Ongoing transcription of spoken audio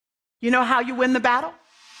You know how you win the battle?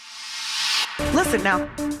 Listen now.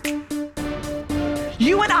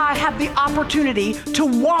 You and I have the opportunity to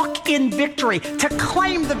walk in victory, to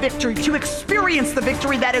claim the victory, to experience the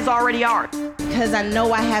victory that is already ours. Because I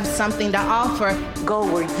know I have something to offer.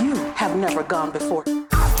 Go where you have never gone before.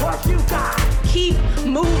 I trust you, God. Keep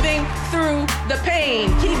moving through the pain.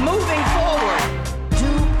 Keep moving forward. Do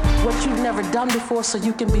what you've never done before so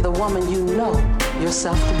you can be the woman you know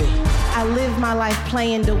yourself to be. I live my life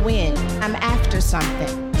playing to win. I'm after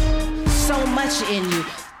something. So much in you.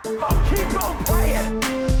 Keep on praying.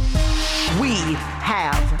 We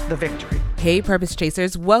have the victory. Hey, Purpose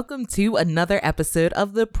Chasers, welcome to another episode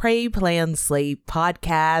of the Pray, Plan, Slay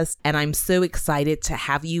podcast. And I'm so excited to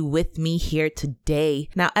have you with me here today.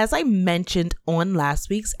 Now, as I mentioned on last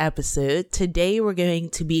week's episode, today we're going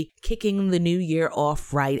to be kicking the new year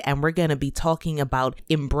off right. And we're going to be talking about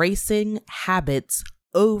embracing habits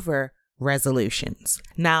over resolutions.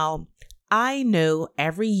 Now, I know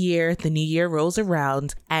every year the new year rolls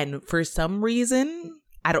around, and for some reason,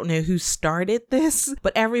 I don't know who started this,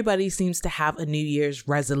 but everybody seems to have a New Year's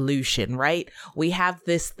resolution, right? We have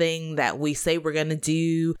this thing that we say we're going to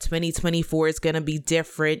do. 2024 is going to be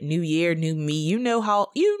different. New year, new me. You know how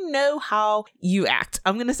you act.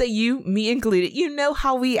 I'm going to say you, me included. You know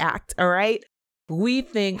how we act, all right? We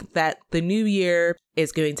think that the new year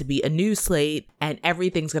is going to be a new slate and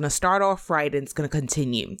everything's going to start off right and it's going to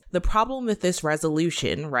continue. The problem with this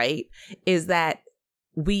resolution, right, is that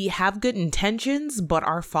we have good intentions, but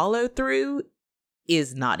our follow through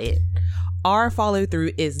is not it. Our follow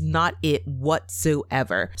through is not it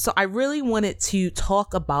whatsoever. So I really wanted to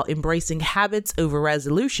talk about embracing habits over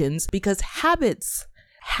resolutions, because habits,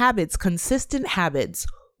 consistent habits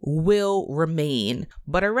will remain,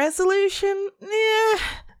 but a resolution,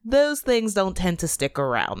 those things don't tend to stick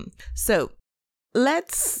around. So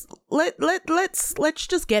let's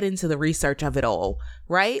just get into the research of it all,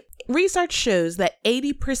 right? Research shows that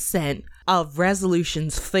 80% of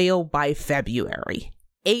resolutions fail by February.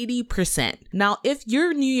 80%. Now, if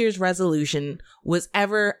your New Year's resolution was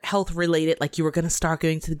ever health related, like you were going to start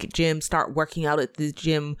going to the gym, start working out at the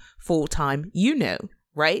gym full time, you know,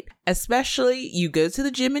 right? Especially you go to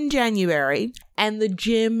the gym in January and the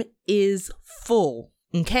gym is full.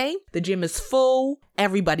 Okay? The gym is full.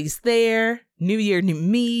 Everybody's there. New year, new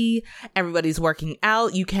me. Everybody's working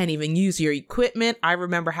out. You can't even use your equipment. I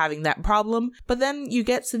remember having that problem. But then you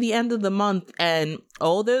get to the end of the month and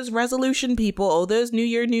all those resolution people, all those new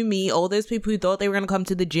year, new me, all those people who thought they were going to come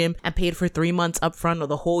to the gym and paid for 3 months up front or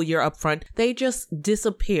the whole year up front, they just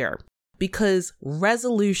disappear because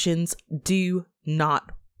resolutions do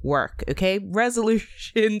not work. Okay?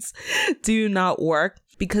 Resolutions do not work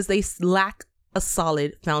because they lack a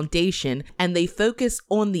solid foundation and they focus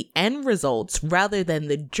on the end results rather than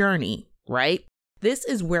the journey, right? This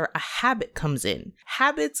is where a habit comes in.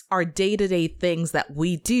 Habits are day-to-day things that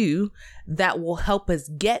we do that will help us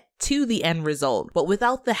get to the end result. But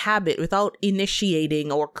without the habit, without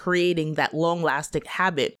initiating or creating that long-lasting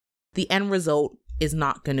habit, the end result is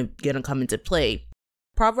not going to come into play.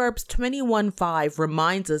 Proverbs 21:5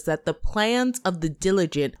 reminds us that the plans of the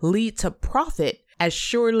diligent lead to profit as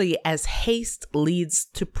surely as haste leads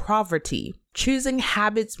to poverty. Choosing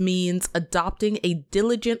habits means adopting a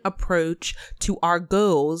diligent approach to our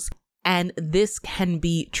goals, and this can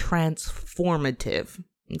be transformative.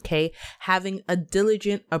 Okay, having a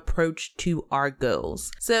diligent approach to our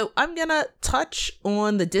goals. So I'm gonna touch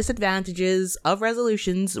on the disadvantages of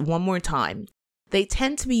resolutions one more time. They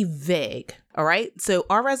tend to be vague, all right? So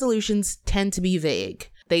our resolutions tend to be vague.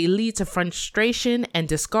 They lead to frustration and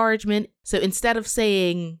discouragement. So instead of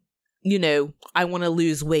saying, I want to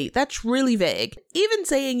lose weight, that's really vague. Even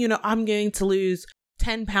saying, I'm going to lose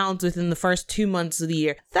 10 pounds within the first 2 months of the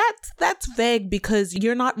year, that's vague because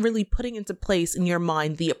you're not really putting into place in your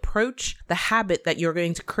mind the approach, the habit that you're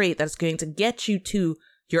going to create that's going to get you to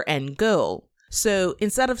your end goal. So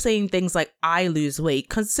instead of saying things like, I lose weight,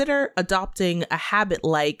 consider adopting a habit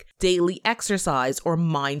like daily exercise or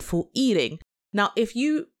mindful eating. Now, if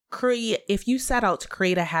you set out to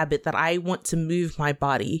create a habit that I want to move my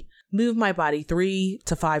body 3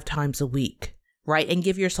 to 5 times a week, right? And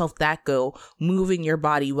give yourself that goal, moving your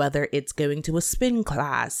body, whether it's going to a spin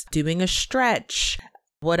class, doing a stretch,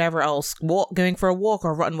 whatever else, going for a walk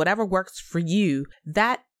or run, whatever works for you,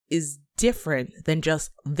 that is different than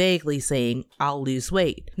just vaguely saying, I'll lose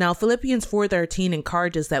weight. Now, Philippians 4:13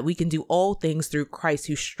 encourages that we can do all things through Christ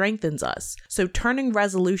who strengthens us. So turning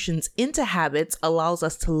resolutions into habits allows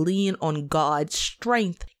us to lean on God's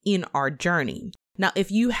strength in our journey. Now,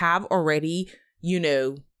 if you have already,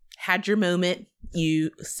 had your moment.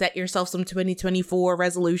 You set yourself some 2024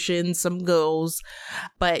 resolutions, some goals,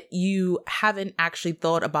 but you haven't actually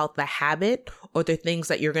thought about the habit or the things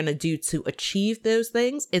that you're going to do to achieve those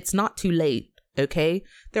things. It's not too late, okay?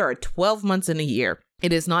 There are 12 months in a year.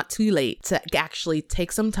 It is not too late to actually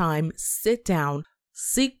take some time, sit down,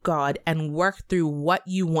 seek God, and work through what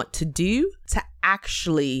you want to do to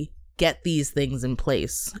actually get these things in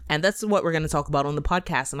place. And that's what we're going to talk about on the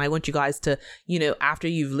podcast. And I want you guys to, after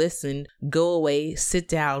you've listened, go away, sit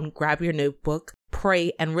down, grab your notebook,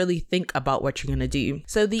 pray, and really think about what you're going to do.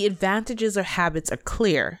 So the advantages of habits are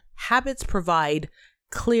clear. Habits provide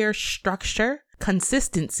clear structure,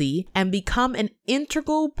 consistency, and become an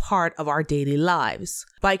integral part of our daily lives.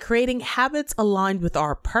 By creating habits aligned with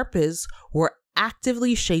our purpose, we're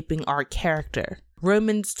actively shaping our character.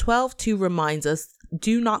 Romans 12:2 reminds us,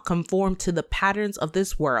 do not conform to the patterns of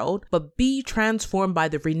this world, but be transformed by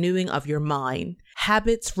the renewing of your mind.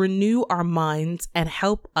 Habits renew our minds and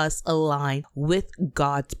help us align with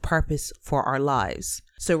God's purpose for our lives.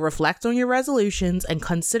 So reflect on your resolutions and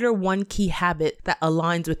consider one key habit that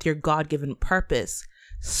aligns with your God-given purpose.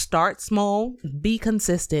 Start small, be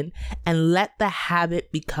consistent, and let the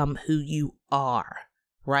habit become who you are,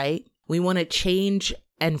 right? We want to change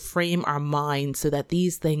and frame our minds so that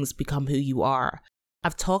these things become who you are.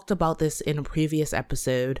 I've talked about this in a previous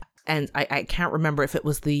episode, and I can't remember if it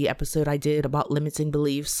was the episode I did about limiting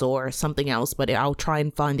beliefs or something else, but I'll try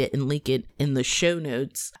and find it and link it in the show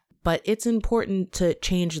notes. But it's important to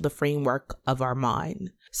change the framework of our mind.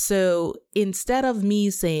 So instead of me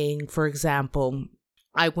saying, for example,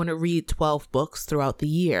 I want to read 12 books throughout the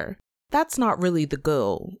year, that's not really the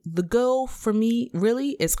goal. The goal for me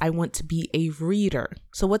really is I want to be a reader.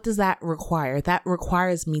 So what does that require? That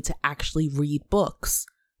requires me to actually read books,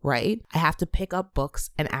 right? I have to pick up books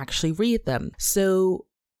and actually read them. So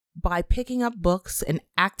by picking up books and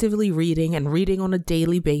actively reading and reading on a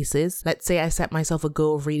daily basis, let's say I set myself a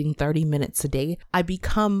goal of reading 30 minutes a day, I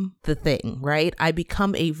become the thing, right? I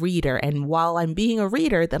become a reader. And while I'm being a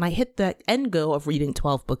reader, then I hit the end goal of reading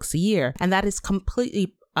 12 books a year. And that is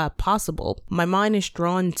completely possible. My mind is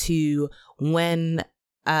drawn to when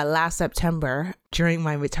last September, during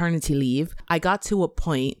my maternity leave, I got to a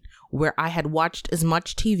point where I had watched as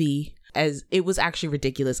much TV as it was actually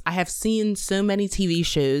ridiculous. I have seen so many TV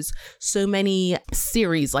shows, so many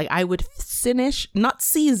series, like I would finish, not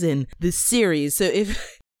season, the series. So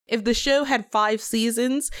if the show had 5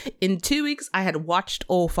 seasons, in 2 weeks, I had watched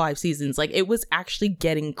all 5 seasons. Like it was actually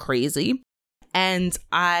getting crazy. And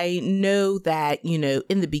I know that, in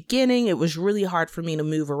the beginning, it was really hard for me to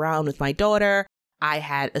move around with my daughter. I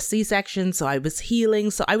had a C-section, so I was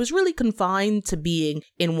healing. So I was really confined to being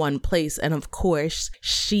in one place. And of course,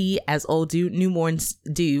 she, as all newborns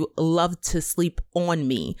do, loved to sleep on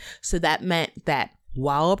me. So that meant that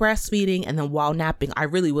while breastfeeding and then while napping, I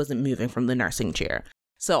really wasn't moving from the nursing chair.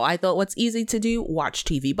 So I thought, what's easy to do? Watch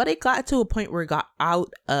TV. But it got to a point where it got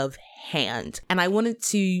out of hand. And I wanted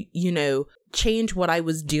to, change what I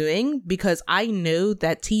was doing because I know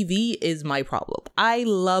that TV is my problem. I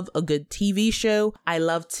love a good TV show. I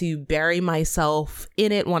love to bury myself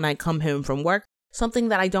in it when I come home from work. Something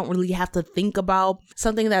that I don't really have to think about.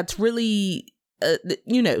 Something that's really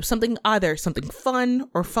something fun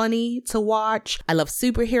or funny to watch. I love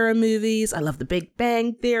superhero movies. I love The Big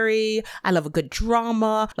Bang Theory. I love a good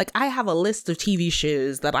drama. Like I have a list of TV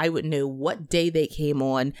shows that I would know what day they came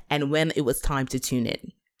on and when it was time to tune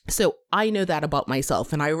in. So I know that about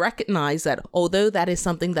myself, and I recognize that although that is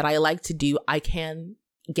something that I like to do, I can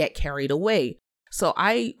get carried away. So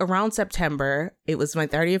around September, it was my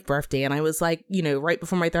 30th birthday, and I was like, right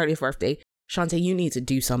before my 30th birthday, Shantae, you need to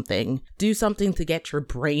do something. Do something to get your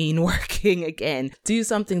brain working again. Do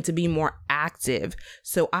something to be more active.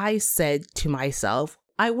 So I said to myself,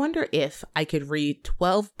 I wonder if I could read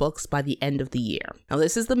 12 books by the end of the year. Now,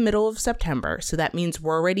 this is the middle of September, so that means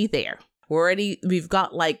we're already there. We've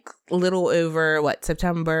got like a little over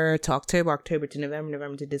September to October to November,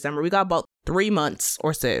 November to December. We got about 3 months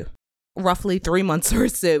or so, roughly 3 months or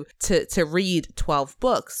so to read 12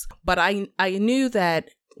 books. But I knew that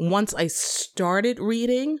once I started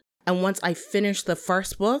reading and once I finished the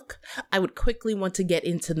first book, I would quickly want to get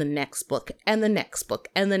into the next book and the next book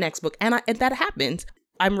and the next book. And that happened.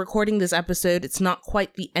 I'm recording this episode. It's not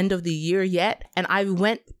quite the end of the year yet. And I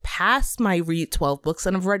went past my read 12 books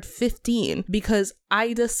and I've read 15 because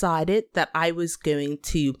I decided that I was going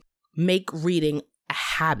to make reading a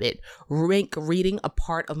habit, make reading a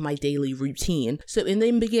part of my daily routine. So in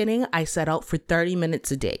the beginning, I set out for 30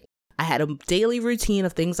 minutes a day. I had a daily routine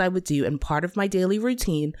of things I would do. And part of my daily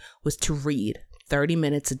routine was to read 30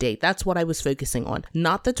 minutes a day. That's what I was focusing on.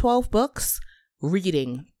 Not the 12 books,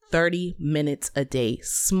 reading 30 minutes a day.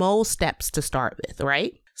 Small steps to start with,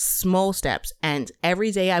 right? Small steps. And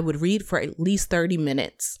every day I would read for at least 30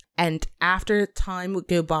 minutes. And after time would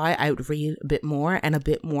go by, I would read a bit more and a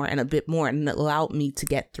bit more and a bit more. And it allowed me to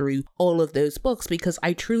get through all of those books because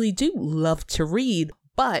I truly do love to read.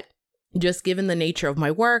 But just given the nature of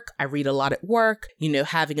my work, I read a lot at work,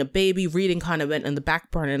 having a baby, reading kind of went in the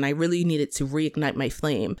back burner and I really needed to reignite my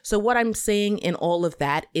flame. So what I'm saying in all of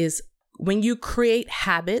that is when you create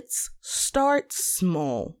habits, start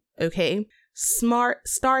small, okay?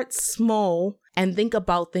 Start small and think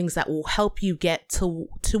about things that will help you get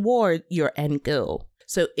toward your end goal.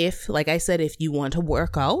 So if, like I said, if you want to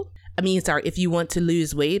work out, if you want to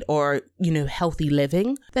lose weight or, healthy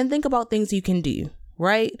living, then think about things you can do,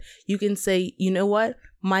 right? You can say, you know what?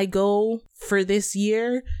 My goal for this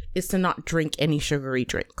year is to not drink any sugary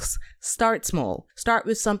drinks. Start small. Start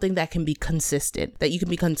with something that can be consistent, that you can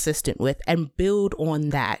be consistent with and build on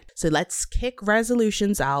that. So let's kick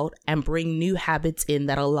resolutions out and bring new habits in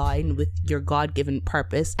that align with your God-given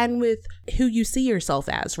purpose and with who you see yourself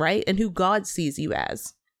as, right? And who God sees you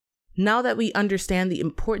as. Now that we understand the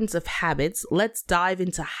importance of habits, let's dive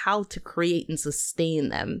into how to create and sustain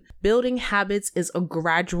them. Building habits is a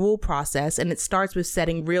gradual process and it starts with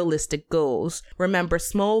setting realistic goals. Remember,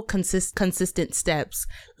 small, consistent steps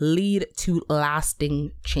lead to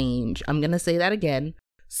lasting change. I'm going to say that again.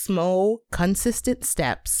 Small, consistent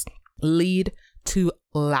steps lead to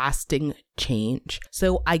lasting change.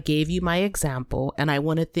 So I gave you my example and I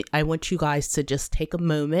want you guys to just take a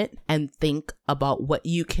moment and think about what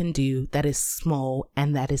you can do that is small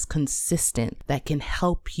and that is consistent, that can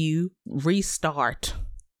help you restart.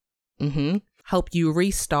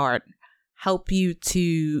 Help you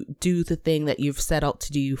to do the thing that you've set out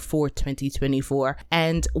to do for 2024.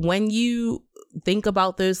 And when you think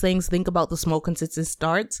about those things, think about the small consistent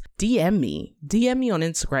starts, DM me on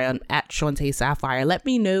Instagram at Shantae Sapphire. Let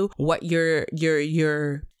me know what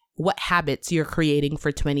what habits you're creating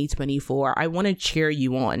for 2024. I want to cheer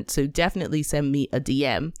you on. So definitely send me a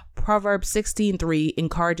DM. Proverbs 16:3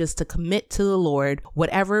 encourages us to commit to the Lord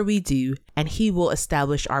whatever we do, and he will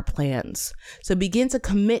establish our plans. So begin to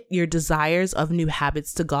commit your desires of new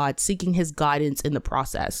habits to God, seeking his guidance in the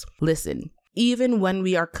process. Listen, even when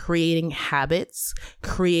we are creating habits,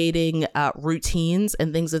 creating routines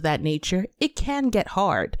and things of that nature, it can get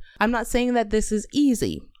hard. I'm not saying that this is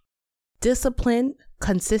easy. Discipline,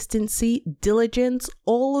 consistency, diligence,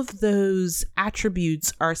 all of those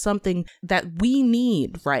attributes are something that we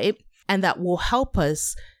need, right? And that will help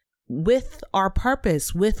us with our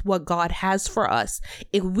purpose, with what God has for us.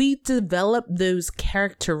 If we develop those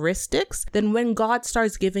characteristics, then when God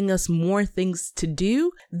starts giving us more things to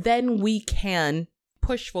do, then we can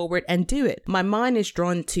push forward and do it. My mind is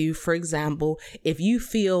drawn to, for example, if you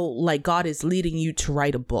feel like God is leading you to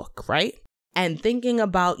write a book, right? And thinking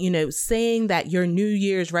about, saying that your New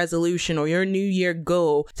Year's resolution or your New Year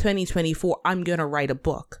goal, 2024, I'm going to write a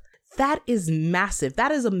book. That is massive.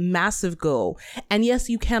 That is a massive goal. And yes,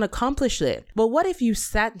 you can accomplish it. But what if you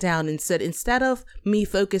sat down and said, instead of me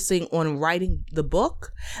focusing on writing the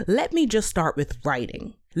book, let me just start with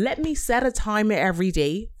writing. Let me set a timer every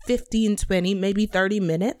day, 15, 20, maybe 30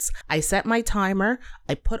 minutes. I set my timer.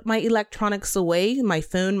 I put my electronics away, my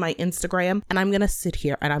phone, my Instagram, and I'm going to sit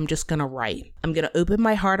here and I'm just going to write. I'm going to open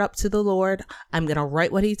my heart up to the Lord. I'm going to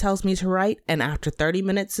write what he tells me to write. And after 30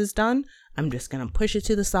 minutes is done, I'm just going to push it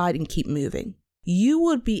to the side and keep moving. You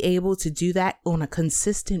would be able to do that on a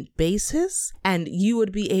consistent basis, and you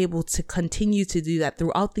would be able to continue to do that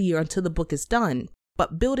throughout the year until the book is done.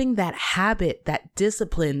 But building that habit, that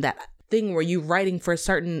discipline, that thing where you're writing for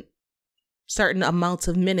certain amounts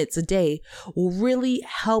of minutes a day will really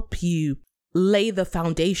help you lay the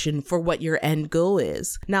foundation for what your end goal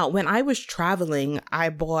is. Now, when I was traveling, I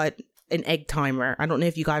bought an egg timer. I don't know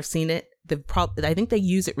if you guys have seen it. I think they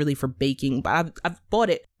use it really for baking, but I've bought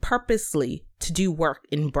it purposely to do work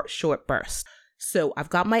in short bursts. So I've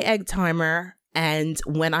got my egg timer. And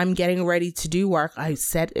when I'm getting ready to do work, I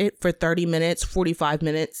set it for 30 minutes, 45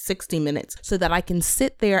 minutes, 60 minutes, so that I can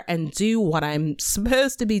sit there and do what I'm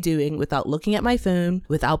supposed to be doing without looking at my phone,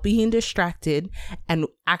 without being distracted, and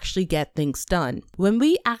actually get things done. When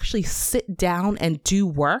we actually sit down and do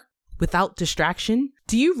work without distraction,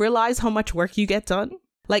 do you realize how much work you get done?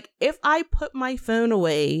 Like if I put my phone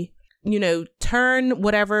away, turn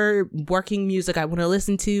whatever working music I want to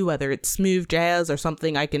listen to, whether it's smooth jazz or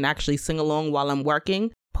something I can actually sing along while I'm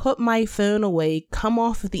working, put my phone away, come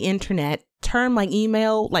off of the internet, turn my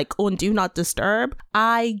email on do not disturb,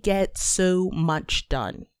 I get so much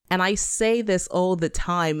done. And I say this all the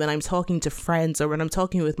time when I'm talking to friends or when I'm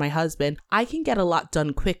talking with my husband, I can get a lot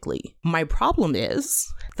done quickly. My problem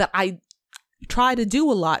is that I try to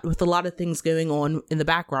do a lot with a lot of things going on in the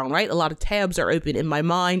background, right? A lot of tabs are open in my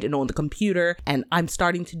mind and on the computer, and I'm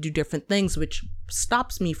starting to do different things, which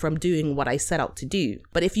stops me from doing what I set out to do.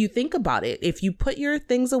 But if you think about it, if you put your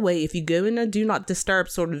things away, if you go in a do not disturb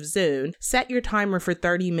sort of zone, set your timer for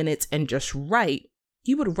 30 minutes and just write,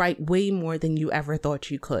 you would write way more than you ever thought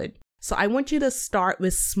you could. So I want you to start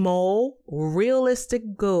with small,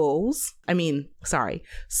 realistic goals.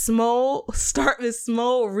 Start with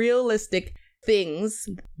small, realistic things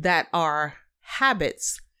that are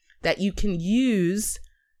habits that you can use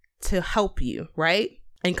to help you, right?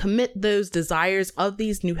 And commit those desires of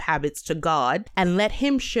these new habits to God and let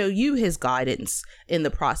Him show you His guidance in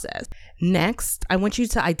the process. Next, I want you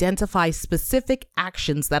to identify specific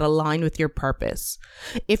actions that align with your purpose.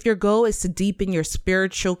 If your goal is to deepen your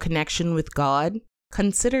spiritual connection with God,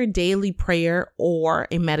 consider daily prayer or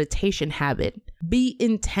a meditation habit. Be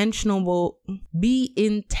intentional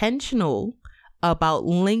about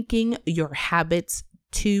linking your habits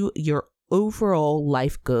to your overall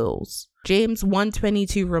life goals. James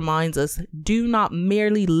 1:22 reminds us, do not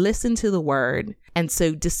merely listen to the word and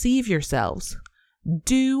so deceive yourselves.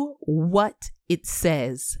 Do what it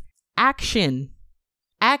says. Action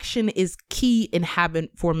is key in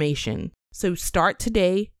habit formation. So start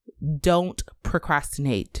today. Don't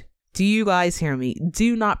procrastinate. Do you guys hear me?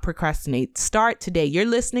 Do not procrastinate. Start today. You're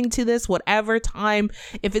listening to this, whatever time.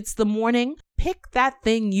 If it's the morning, pick that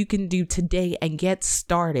thing you can do today and get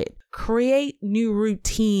started. Create new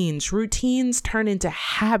routines. Routines turn into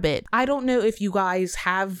habit. I don't know if you guys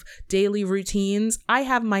have daily routines. I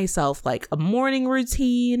have myself like a morning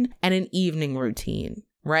routine and an evening routine,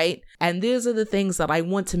 right? And those are the things that I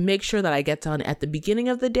want to make sure that I get done at the beginning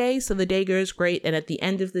of the day so the day goes great, and at the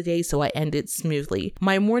end of the day so I end it smoothly.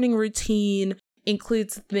 My morning routine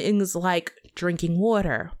includes things like drinking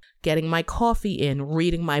water, getting my coffee in,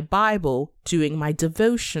 reading my Bible, doing my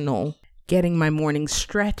devotional, getting my morning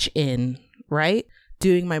stretch in, right?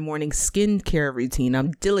 Doing my morning skincare routine.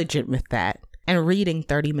 I'm diligent with that. And reading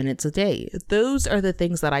 30 minutes a day. Those are the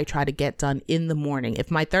things that I try to get done in the morning.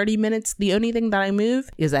 If my 30 minutes, the only thing that I move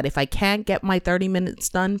is that if I can't get my 30 minutes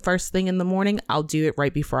done first thing in the morning, I'll do it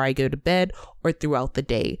right before I go to bed or throughout the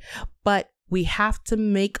day. But we have to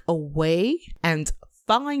make a way and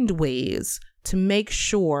find ways to make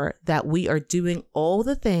sure that we are doing all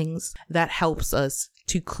the things that helps us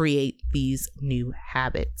to create these new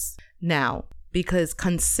habits. Now, because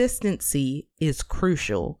consistency is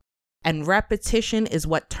crucial, and repetition is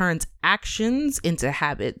what turns actions into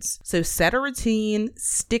habits. So set a routine,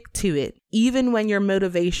 stick to it, even when your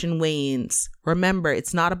motivation wanes. Remember,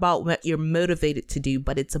 it's not about what you're motivated to do,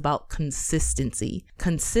 but it's about consistency.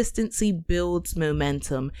 Consistency builds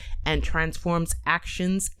momentum and transforms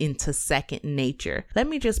actions into second nature. Let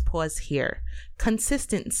me just pause here.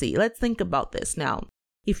 Consistency. Let's think about this now.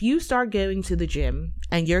 If you start going to the gym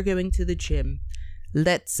and you're going to the gym,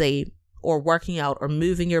 let's say, or working out or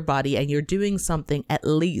moving your body, and you're doing something at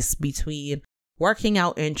least between working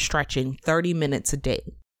out and stretching 30 minutes a day.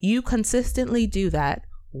 You consistently do that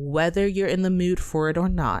whether you're in the mood for it or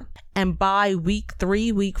not. And by week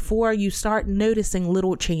 3, week 4, you start noticing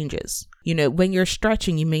little changes. You know, when you're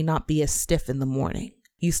stretching, you may not be as stiff in the morning.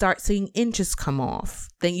 You start seeing inches come off.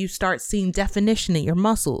 Then you start seeing definition in your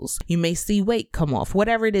muscles. You may see weight come off,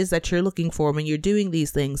 whatever it is that you're looking for when you're doing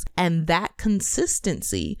these things. And that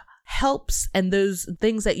consistency helps, and those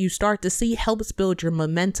things that you start to see helps build your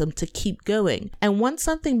momentum to keep going. And once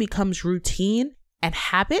something becomes routine and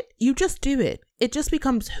habit, you just do it. It just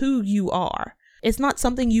becomes who you are. It's not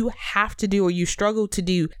something you have to do or you struggle to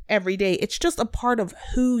do every day. It's just a part of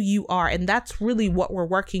who you are. And that's really what we're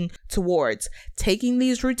working towards, taking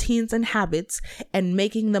these routines and habits and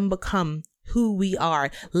making them become who we are,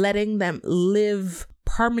 letting them live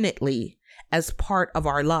permanently as part of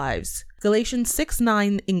our lives. Galatians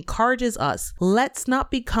 6:9 encourages us, let's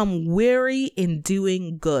not become weary in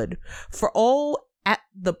doing good, for all at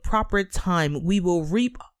the proper time we will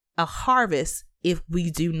reap a harvest if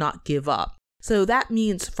we do not give up. So that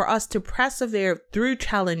means for us to persevere through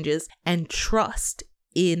challenges and trust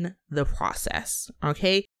in the process,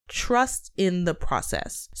 okay? Trust in the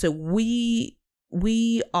process. So we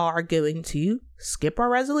are going to skip our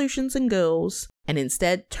resolutions and goals and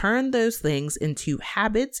instead turn those things into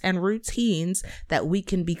habits and routines that we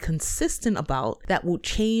can be consistent about, that will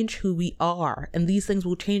change who we are. And these things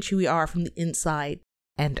will change who we are from the inside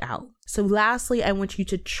and out. So lastly, I want you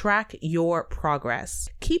to track your progress.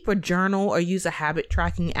 Keep a journal or use a habit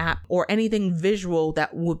tracking app or anything visual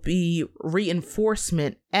that will be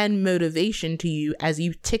reinforcement and motivation to you as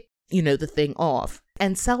you tick the thing off.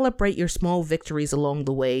 and celebrate your small victories along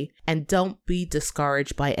the way, and don't be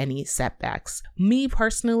discouraged by any setbacks. Me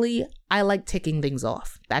personally, I like ticking things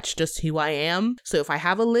off. That's just who I am. So if I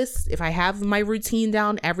have a list, if I have my routine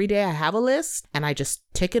down every day, I have a list and I just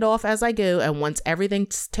tick it off as I go. And once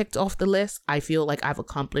everything's ticked off the list, I feel like I've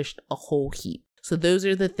accomplished a whole heap. So those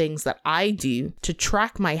are the things that I do to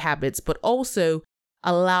track my habits, but also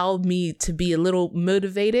allow me to be a little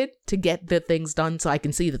motivated to get the things done so I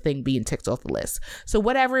can see the thing being ticked off the list. So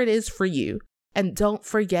whatever it is for you. And don't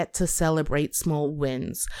forget to celebrate small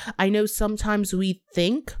wins. I know sometimes we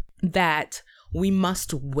think that we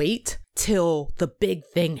must wait till the big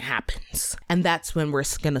thing happens, and that's when we're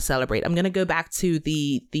going to celebrate. I'm going to go back to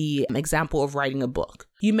the example of writing a book.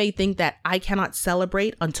 You may think that I cannot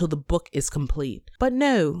celebrate until the book is complete. But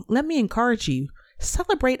no, let me encourage you.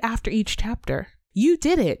 Celebrate after each chapter. You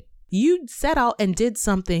did it. You set out and did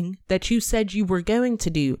something that you said you were going to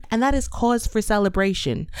do, and that is cause for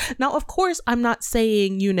celebration. Now, of course, I'm not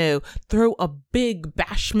saying, throw a big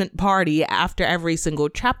bashment party after every single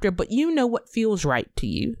chapter, but you know what feels right to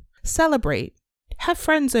you. Celebrate. Have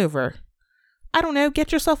friends over. I don't know,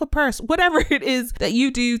 get yourself a purse. Whatever it is that you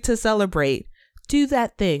do to celebrate, do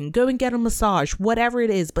that thing. Go and get a massage, whatever it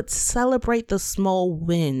is, but celebrate the small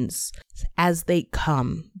wins as they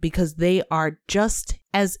come, because they are just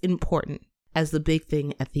as important as the big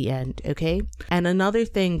thing at the end, okay? And another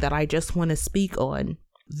thing that I just want to speak on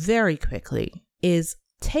very quickly is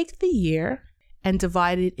take the year and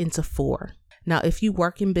divide it into 4. Now, if you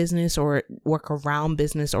work in business or work around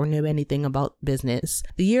business or know anything about business,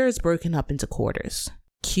 the year is broken up into quarters.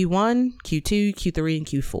 Q1, Q2, Q3, and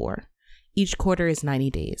Q4. Each quarter is 90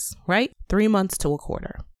 days, right? 3 months to a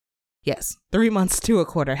quarter. Yes, 3 months to a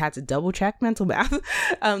quarter. Had to double check mental math.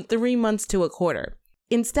 3 months to a quarter.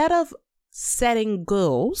 Instead of setting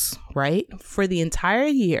goals, right, for the entire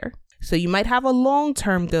year, so you might have a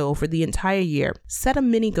long-term goal for the entire year, set a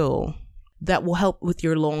mini goal that will help with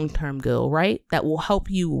your long-term goal, right? That will help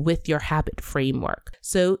you with your habit framework.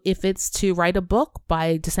 So if it's to write a book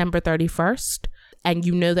by December 31st, and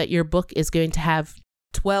you know that your book is going to have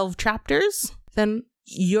 12 chapters, then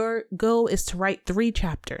your goal is to write 3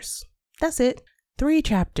 chapters. That's it. 3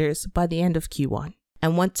 chapters by the end of Q1.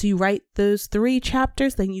 And once you write those 3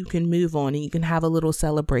 chapters, then you can move on and you can have a little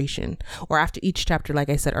celebration. Or after each chapter, like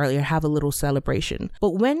I said earlier, have a little celebration.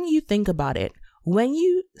 But when you think about it, when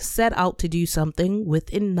you set out to do something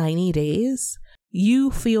within 90 days, you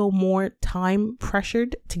feel more time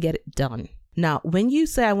pressured to get it done. Now, when you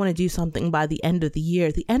say I want to do something by the end of the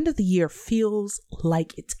year feels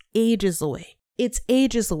like it's ages away. It's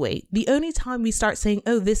ages away. The only time we start saying,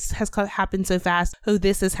 oh, this has happened so fast. Oh,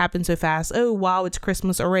 this has happened so fast. Oh, wow, it's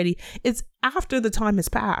Christmas already. It's after the time has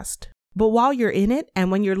passed. But while you're in it and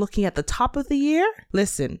when you're looking at the top of the year,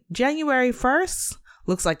 listen, January 1st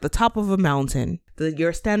looks like the top of a mountain.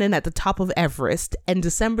 You're standing at the top of Everest, and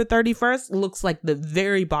December 31st looks like the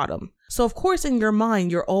very bottom. So of course, in your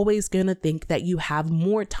mind, you're always going to think that you have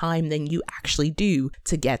more time than you actually do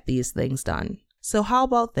to get these things done. So how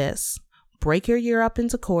about this? Break your year up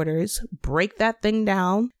into quarters, break that thing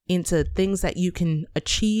down into things that you can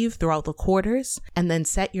achieve throughout the quarters, and then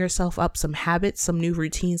set yourself up some habits, some new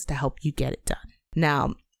routines to help you get it done.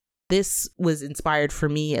 Now, this was inspired for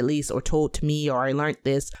me, at least, or told to me, or I learned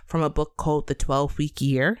this from a book called The 12-Week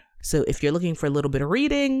Year. So if you're looking for a little bit of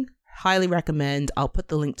reading, highly recommend. I'll put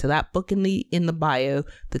the link to that book in the bio,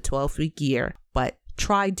 The 12-Week Year, but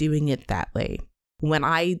try doing it that way. When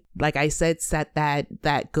I, like I said, set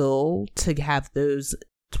that goal to have those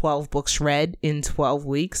 12 books read in 12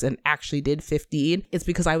 weeks and actually did 15, it's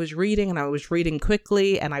because I was reading and I was reading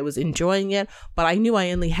quickly and I was enjoying it, but I knew I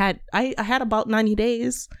had about 90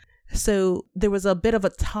 days. So there was a bit of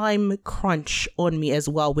a time crunch on me as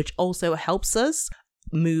well, which also helps us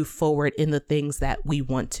move forward in the things that we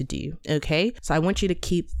want to do. Okay. So I want you to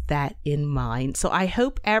keep that in mind. So I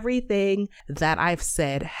hope everything that I've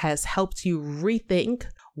said has helped you rethink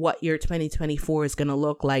what your 2024 is going to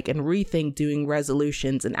look like and rethink doing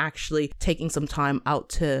resolutions and actually taking some time out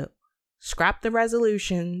to scrap the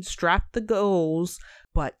resolution, scrap the goals,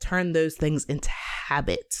 but turn those things into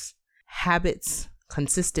habits.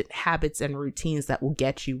 Consistent habits and routines that will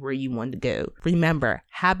get you where you want to go. Remember,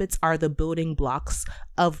 habits are the building blocks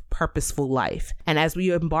of purposeful life. And as we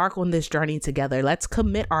embark on this journey together, let's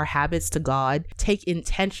commit our habits to God, take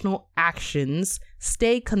intentional actions,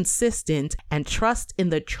 stay consistent, and trust in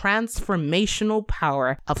the transformational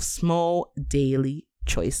power of small daily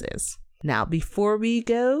choices. Now, before we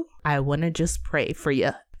go, I want to just pray for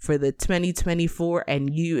you for the 2024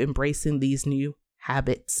 and you embracing these new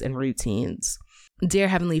habits and routines. Dear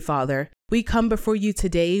Heavenly Father, we come before you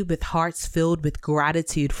today with hearts filled with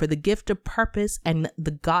gratitude for the gift of purpose and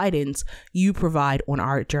the guidance you provide on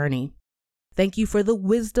our journey. Thank you for the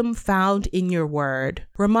wisdom found in your word,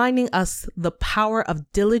 reminding us the power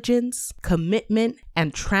of diligence, commitment,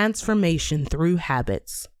 and transformation through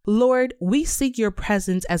habits. Lord, we seek your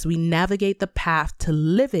presence as we navigate the path to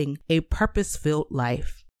living a purpose-filled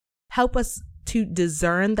life. Help us to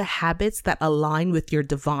discern the habits that align with your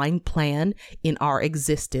divine plan in our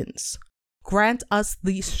existence. Grant us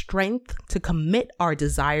the strength to commit our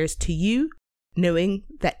desires to you, knowing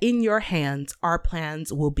that in your hands our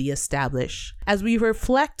plans will be established. As we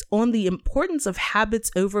reflect on the importance of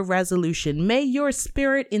habits over resolution, may your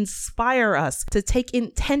spirit inspire us to take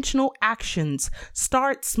intentional actions,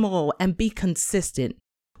 start small, and be consistent.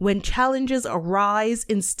 When challenges arise,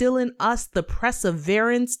 instill in us the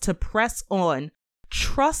perseverance to press on,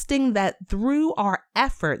 trusting that through our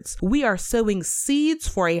efforts, we are sowing seeds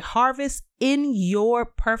for a harvest in your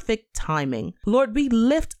perfect timing. Lord, we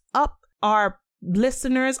lift up our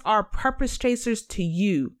listeners, our purpose chasers, to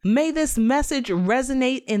you. May this message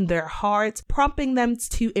resonate in their hearts, prompting them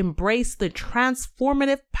to embrace the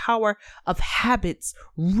transformative power of habits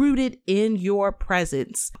rooted in your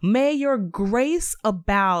presence. May your grace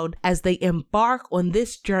abound as they embark on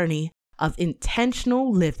this journey of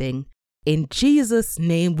intentional living. In Jesus'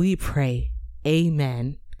 name we pray.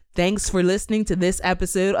 Amen. Thanks for listening to this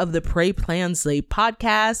episode of the Pray Plan Slay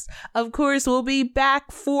podcast. Of course, we'll be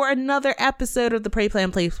back for another episode of the Pray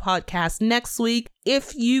Plan Slay podcast next week.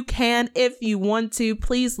 If you can, if you want to,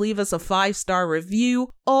 please leave us a 5-star review.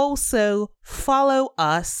 Also, follow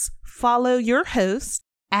your host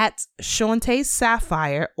at Shante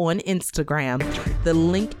Sapphire on Instagram. The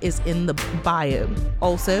link is in the bio.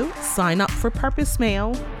 Also, sign up for Purpose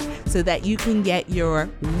Mail so that you can get your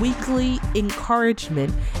weekly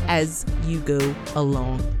encouragement as you go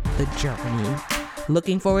along the journey.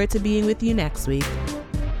 Looking forward to being with you next week.